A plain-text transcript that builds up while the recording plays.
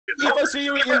see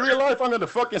you in real life, I'm gonna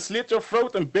fucking slit your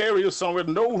throat and bury you somewhere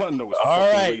no one knows.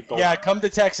 Alright, yeah, come to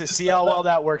Texas. See how well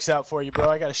that works out for you, bro.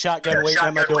 I got a shotgun waiting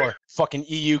at my door. Fucking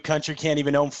EU country can't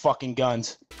even own fucking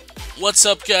guns. What's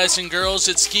up, guys and girls?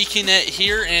 It's GeekyNet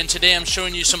here, and today I'm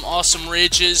showing you some awesome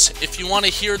rages. If you want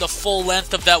to hear the full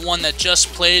length of that one that just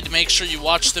played, make sure you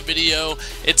watch the video.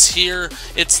 It's here,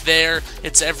 it's there,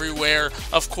 it's everywhere.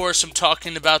 Of course, I'm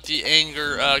talking about the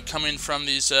anger coming from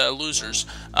these losers.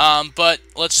 But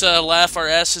let's laugh our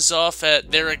asses off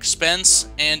at their expense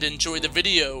and enjoy the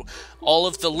video. All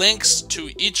of the links to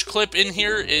each clip in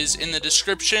here is in the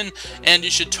description, and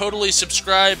you should totally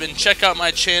subscribe and check out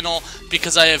my channel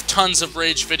because I have tons of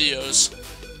rage videos.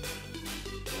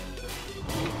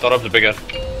 Start up the bigger.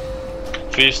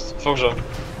 Feast, focus on.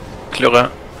 Clear.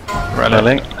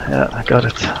 Rallying. Yeah, I got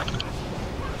it.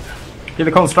 Kill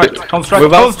the construct. Construct.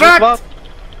 Move Construct! up.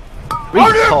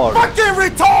 Are you fucking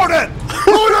retarded?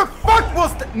 Who the fuck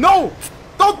was that? No!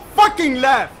 Don't fucking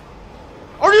laugh!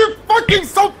 Are you fucking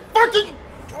so fucking...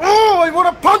 Oh, I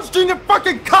wanna punch you in the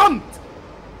fucking cunt!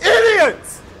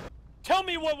 Idiots! Tell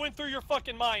me what went through your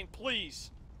fucking mind, please.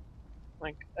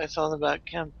 Like, I saw the back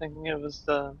camp thinking it was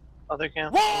the other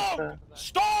camp. Whoa!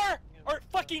 Star! Or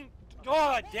fucking...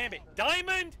 God damn it.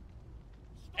 Diamond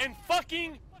and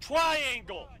fucking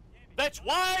triangle. That's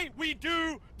why we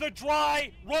do the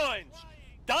dry runs.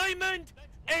 Diamond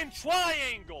and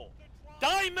triangle.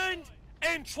 Diamond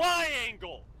and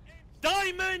triangle.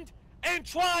 Diamond and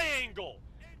triangle.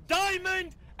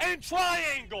 Diamond and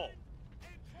triangle.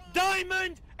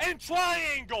 Diamond and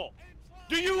triangle.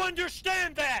 Do you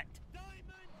understand that?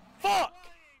 Fuck.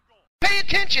 Pay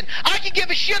attention. I can give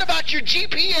a shit about your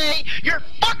GPA, your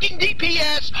fucking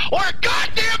DPS, or a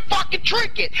goddamn fucking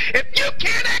trinket. If you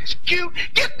can't execute,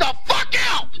 get the fuck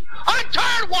out. I'm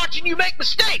tired of watching you make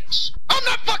mistakes. I'm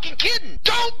not fucking kidding.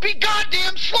 Don't be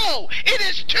goddamn slow. It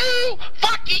is too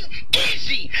fucking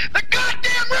easy. The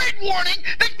goddamn raid warning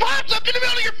that pops up in the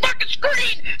middle of your fucking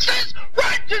screen says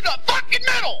right to the fucking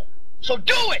middle. So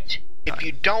do it. If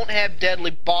you don't have Deadly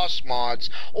Boss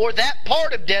mods, or that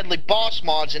part of Deadly Boss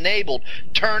mods enabled,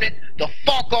 turn it the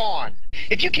fuck on.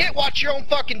 If you can't watch your own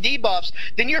fucking debuffs,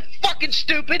 then you're fucking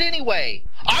stupid anyway.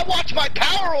 I watch my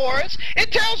power auras,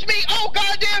 it tells me, oh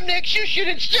goddamn Nix, you should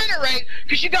incinerate,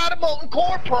 because you got a molten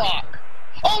core proc.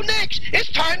 Oh Nix,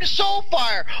 it's time to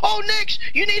soulfire. Oh Nix,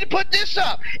 you need to put this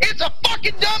up. It's a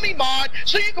fucking dummy mod,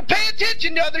 so you can pay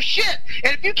attention to other shit.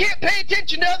 And if you can't pay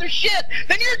attention to other shit,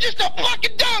 then you're just a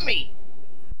fucking dummy.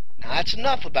 Now that's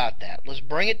enough about that. Let's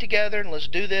bring it together and let's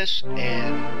do this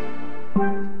and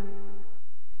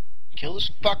kill this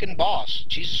fucking boss.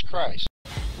 Jesus Christ.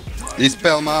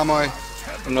 Dispel maamoy.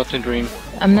 I'm not in dream.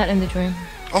 I'm not in the dream.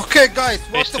 Okay guys,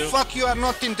 what the fuck you are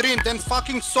not in dream? Then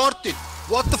fucking sort it.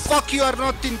 What the fuck you are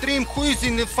not in dream? Who is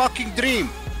in the fucking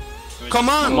dream? Come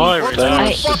on, what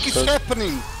the fuck is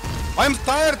happening? I'm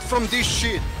tired from this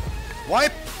shit. Why?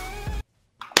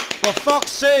 For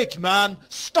fuck's sake, man.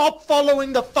 Stop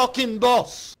following the fucking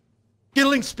boss.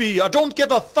 Killing spree. I don't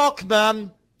give a fuck,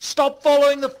 man. Stop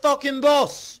following the fucking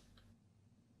boss.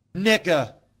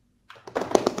 Nigga.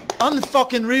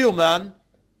 Unfucking real, man.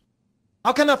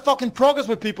 How can I fucking progress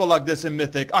with people like this in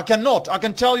Mythic? I cannot. I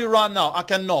can tell you right now, I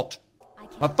cannot.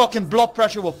 My fucking blood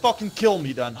pressure will fucking kill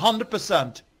me then,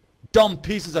 100%. Dumb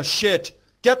pieces of shit.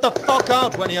 Get the fuck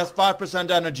out when he has 5%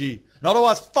 energy. And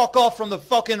otherwise fuck off from the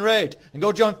fucking raid and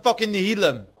go join fucking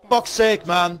Nihilum. Fuck's sake,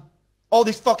 man. All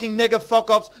these fucking nigga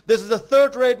fuck-ups. This is the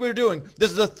third raid we're doing.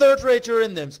 This is the third raid you're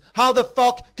in, Nims. How the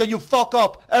fuck can you fuck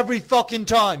up every fucking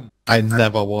time? I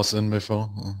never was in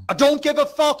before. I don't give a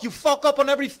fuck. You fuck up on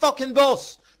every fucking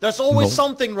boss. There's always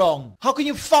something wrong. How can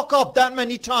you fuck up that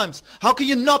many times? How can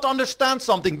you not understand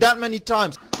something that many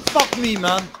times? Fuck me,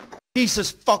 man. Jesus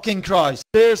fucking Christ.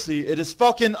 Seriously, it is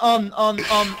fucking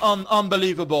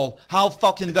unbelievable how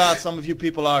fucking bad some of you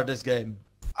people are at this game.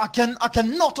 I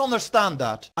cannot understand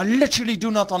that. I literally do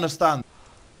not understand.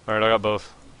 Alright, I got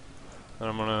both.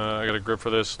 And I got a grip for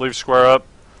this. Leave square up.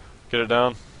 Get it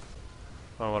down.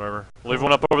 Oh, whatever. Leave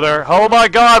one up over there. Oh my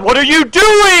god, what are you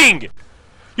doing?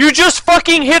 You just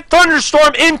fucking hit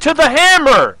Thunderstorm into the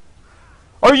hammer!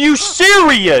 Are you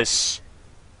serious?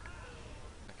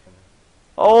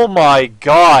 Oh my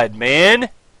god, man.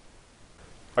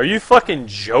 Are you fucking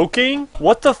joking?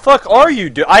 What the fuck are you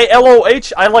doing?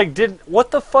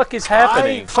 What the fuck is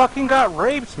happening? I fucking got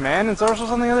raped, man, and Zor's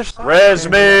was on the other side. Res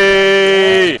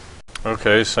me!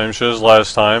 Okay, same shit as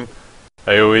last time.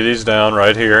 AoE these down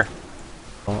right here.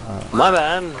 My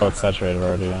bad. Oh, it's saturated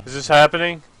already, yeah. Is this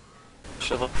happening?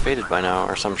 Should look faded by now,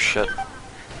 or some shit.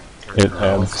 It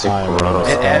adds time.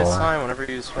 It adds time whenever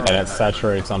you use fire. And it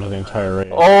saturates onto the entire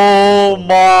raid. Oh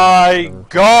my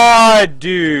god,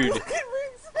 dude!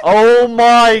 Oh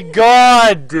my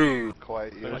god, dude!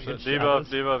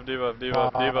 Debuff.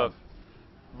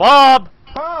 Bob!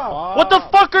 What the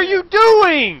fuck are you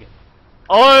doing?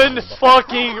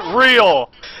 Unfucking real.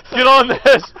 Get on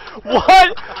this.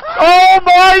 What? Oh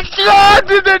my god,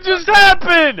 did that just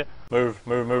happen? Move.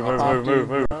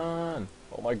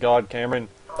 Oh my god, Cameron.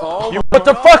 What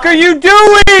the fuck are you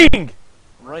doing?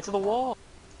 Right to the wall.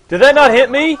 Did that not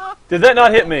hit me? Did that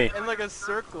not hit me? In like a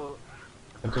circle.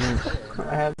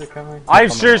 I'm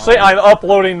seriously, I'm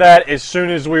uploading that as soon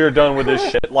as we are done with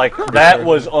this shit. Like, that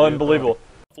was unbelievable.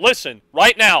 Listen,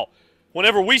 right now,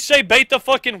 whenever we say bait the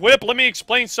fucking whip, let me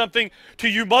explain something to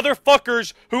you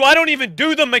motherfuckers who I don't even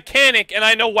do the mechanic and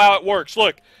I know how it works.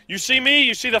 Look, you see me?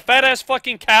 You see the fat-ass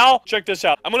fucking cow? Check this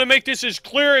out. I'm gonna make this as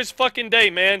clear as fucking day,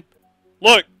 man.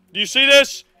 Look, do you see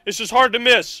this? This is hard to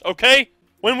miss, okay?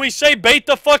 When we say bait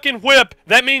the fucking whip,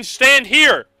 that means stand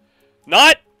here.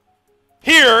 Not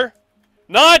here,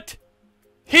 not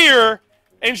here,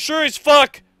 and sure as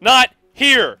fuck, not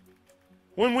here.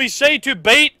 When we say to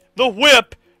bait the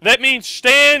whip, that means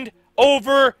stand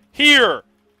over here.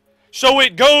 So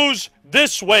it goes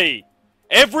this way.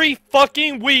 Every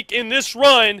fucking week in this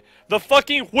run, the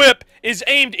fucking whip is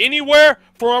aimed anywhere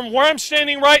from where I'm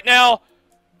standing right now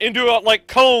into a, like,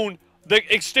 cone that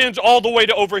extends all the way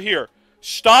to over here.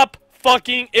 Stop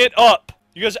fucking it up.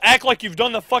 You guys act like you've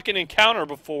done the fucking encounter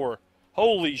before.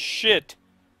 Holy shit.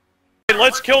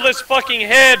 Let's kill this fucking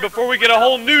head before we get a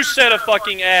whole new set of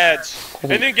fucking ads.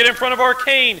 And then get in front of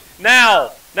Arcane.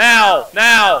 Now.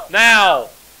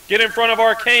 Get in front of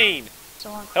Arcane.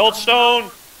 Heldstone.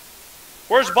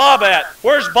 Where's Bob at?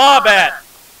 Where's Bob at?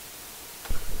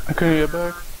 Okay, get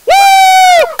back.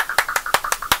 Woo!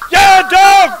 Yeah,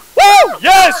 dog! Woo!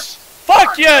 Yes!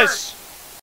 Fuck yes!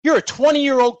 You're a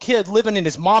 20-year-old kid living in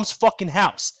his mom's fucking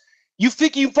house. You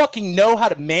think you fucking know how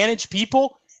to manage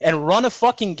people and run a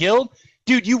fucking guild?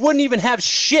 Dude, you wouldn't even have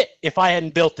shit if I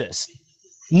hadn't built this.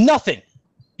 Nothing.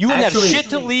 You wouldn't have shit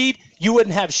to lead. You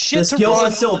wouldn't have shit to run. The skill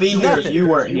would still be here if you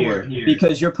weren't here,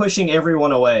 because you're pushing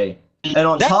everyone away. And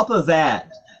on top of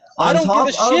that, I don't give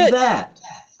a shit.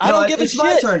 I don't give a shit. It's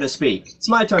my turn to speak. It's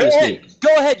my turn to speak.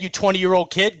 Go ahead, you 20-year-old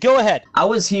kid. Go ahead. I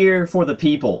was here for the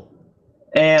people,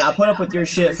 and I put up with your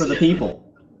shit for the people.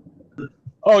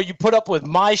 Oh, you put up with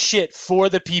my shit for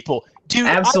the people. Dude,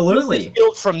 absolutely. I built this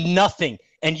guild from nothing,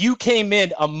 and you came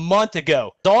in a month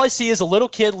ago. All I see is a little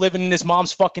kid living in his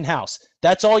mom's fucking house.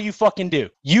 That's all you fucking do.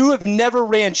 You have never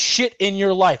ran shit in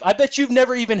your life. I bet you've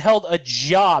never even held a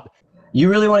job. You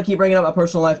really want to keep bringing up my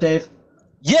personal life, Dave?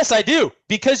 Yes, I do,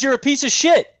 because you're a piece of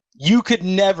shit. You could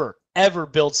never, ever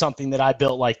build something that I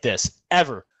built like this.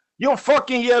 Ever. Your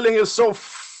fucking yelling is so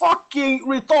fucking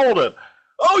retarded.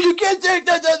 Oh, you can't take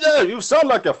that. You sound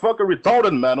like a fucking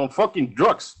retarded man on fucking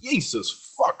drugs.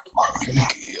 Jesus fuck.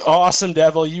 Awesome,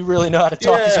 Devil. You really know how to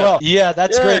talk as well. Yeah,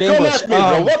 that's great English. Come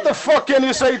at me, bro. What the fuck can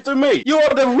you say to me? You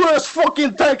are the worst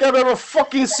fucking tank I've ever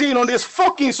fucking seen on this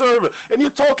fucking server. And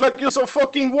you talk like you're so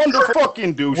fucking wonderful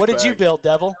fucking douchebag. What did you build,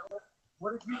 Devil?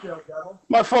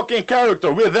 My fucking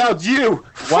character without you.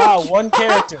 Wow, one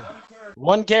character.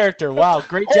 One character. Wow,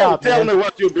 great job, Tell me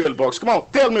what you build, Box. Come on,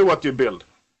 tell me what you build.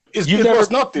 It was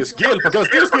not this guild, because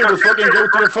this guild was fucking go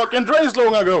to the fucking drains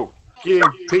long ago. You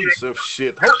piece of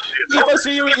shit. If I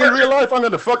see you in real life, I'm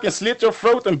gonna fucking slit your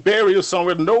throat and bury you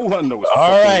somewhere no one knows.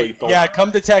 Alright, yeah,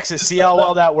 come to Texas. See how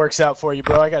well that works out for you,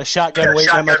 bro. I got a shotgun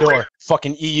waiting at my door.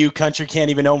 Fucking EU country can't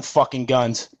even own fucking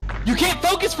guns. You can't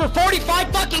focus for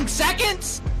 45 fucking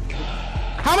seconds?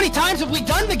 How many times have we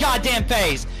done the goddamn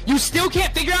phase? You still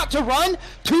can't figure out to run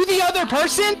to the other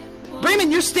person?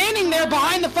 Bremen, you're standing there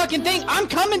behind the fucking thing. I'm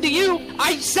coming to you.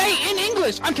 I say in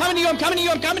English, I'm coming to you, I'm coming to you,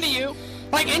 I'm coming to you.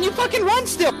 Like, and you fucking run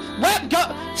still.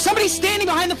 Somebody's standing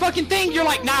behind the fucking thing. You're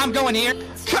like, nah, I'm going here.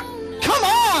 Come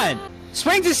on.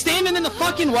 Springs is standing in the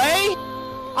fucking way.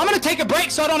 I'm gonna take a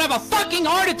break so I don't have a fucking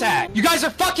heart attack. You guys are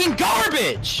fucking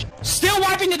garbage. Still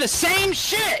wiping to the same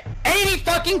shit. 80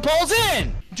 fucking pulls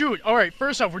in. Dude, alright,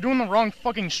 first off, we're doing the wrong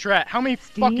fucking strat. How many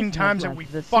fucking times have we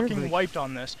fucking wiped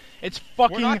on this? It's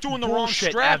fucking We're not doing the wrong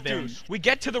bullshit, strat, Evan. dude. We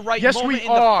get to the right Yes, moment we in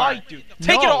the are. fight, dude.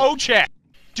 Take it to O-chat.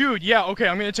 Dude, yeah, okay,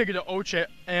 I'm gonna take it to O-chat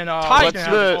and What's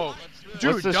the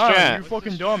Dude, what's the dumb, strat? you're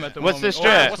fucking dumb at the What's moment. the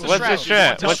strat? What's the What's the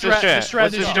strat? What's the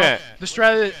strat? The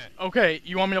strat is, okay,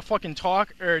 you want me to fucking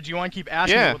talk, or do you want to keep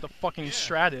asking me what the fucking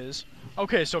strat is?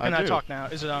 Okay, so can I talk now?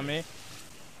 Is it on me?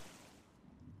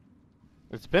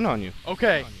 It's been on you.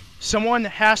 Okay, someone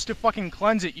has to fucking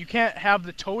cleanse it. You can't have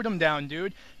the totem down,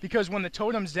 dude, because when the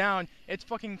totem's down, it's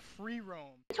fucking free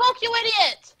roam. Talk, you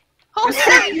idiot! Oh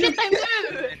shit, they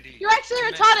move! You're actually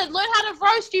retarded. Learn how to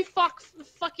roast, you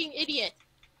fucking idiot.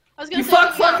 I was gonna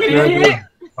say fucking idiot!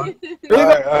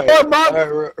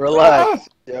 Alright, relax.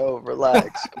 Yo,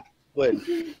 relax.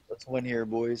 Win. Let's win here,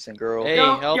 boys and girls. Hey,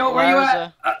 yo, where you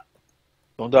at?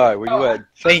 Don't die. Where you at?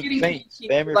 Faint.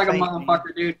 Spam your like a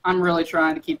motherfucker, dude. I'm really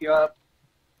trying to keep you up.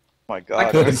 Oh my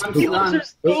god. I'm done.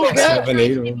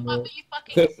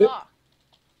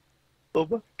 Oh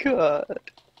my god.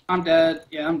 I'm dead.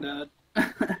 Yeah, I'm dead.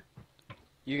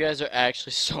 You guys are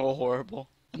actually so horrible.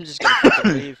 I'm just gonna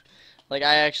fucking leave. Like,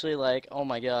 I actually, like, oh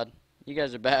my god. You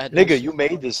guys are bad. Nigga, you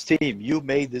made this team. You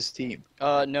made this team.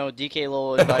 No, DK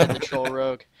Lowell invited the troll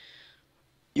rogue.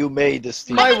 You made this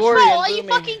team. My warrior. Are you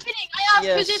fucking kidding? I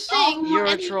asked for this thing. You're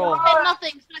a troll. He said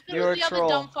nothing, so I thought You're it was a the troll.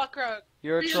 other dumb fuck rogue.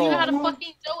 You're a Who troll. doesn't know how to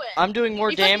fucking do it. I'm doing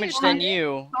more damage than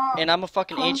you, and I'm a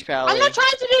fucking H pally. I'm not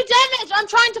trying to do damage. I'm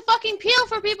trying to fucking peel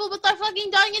for people, but they're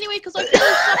fucking dying anyway because I feel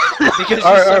so. Because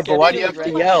alright, but why do you have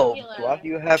to yell? Why do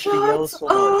you have to yell so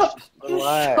much?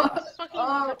 Relax. Fucking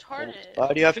retarded.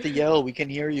 Why do you have to yell? We can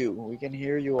hear you. We can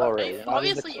hear you already.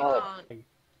 Obviously you can't.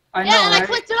 I know, yeah, and right? I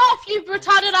clicked it off, you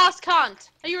retarded ass cunt.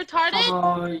 Are you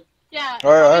retarded? Yeah.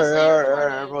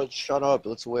 Alright, everyone shut up.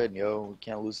 Let's win, yo. We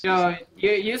can't lose Yo,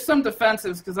 use some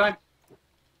defensives, because I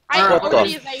What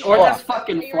already the evaded. Or just Are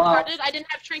fucking you flop. retarded? I didn't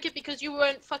have trinket because you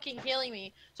weren't fucking healing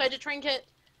me. So I had to trinket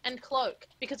and cloak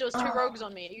because there was two rogues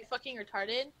on me. Are you fucking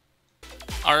retarded?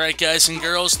 Alright guys and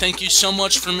girls, thank you so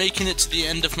much for making it to the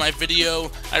end of my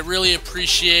video. I really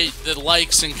appreciate the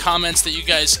likes and comments that you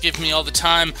guys give me all the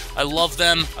time. I love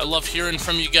them. I love hearing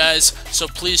from you guys. So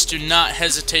please do not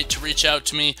hesitate to reach out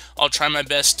to me. I'll try my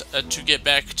best to get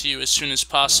back to you as soon as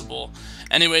possible.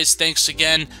 Anyways, thanks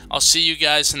again. I'll see you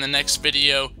guys in the next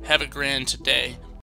video. Have a grand day.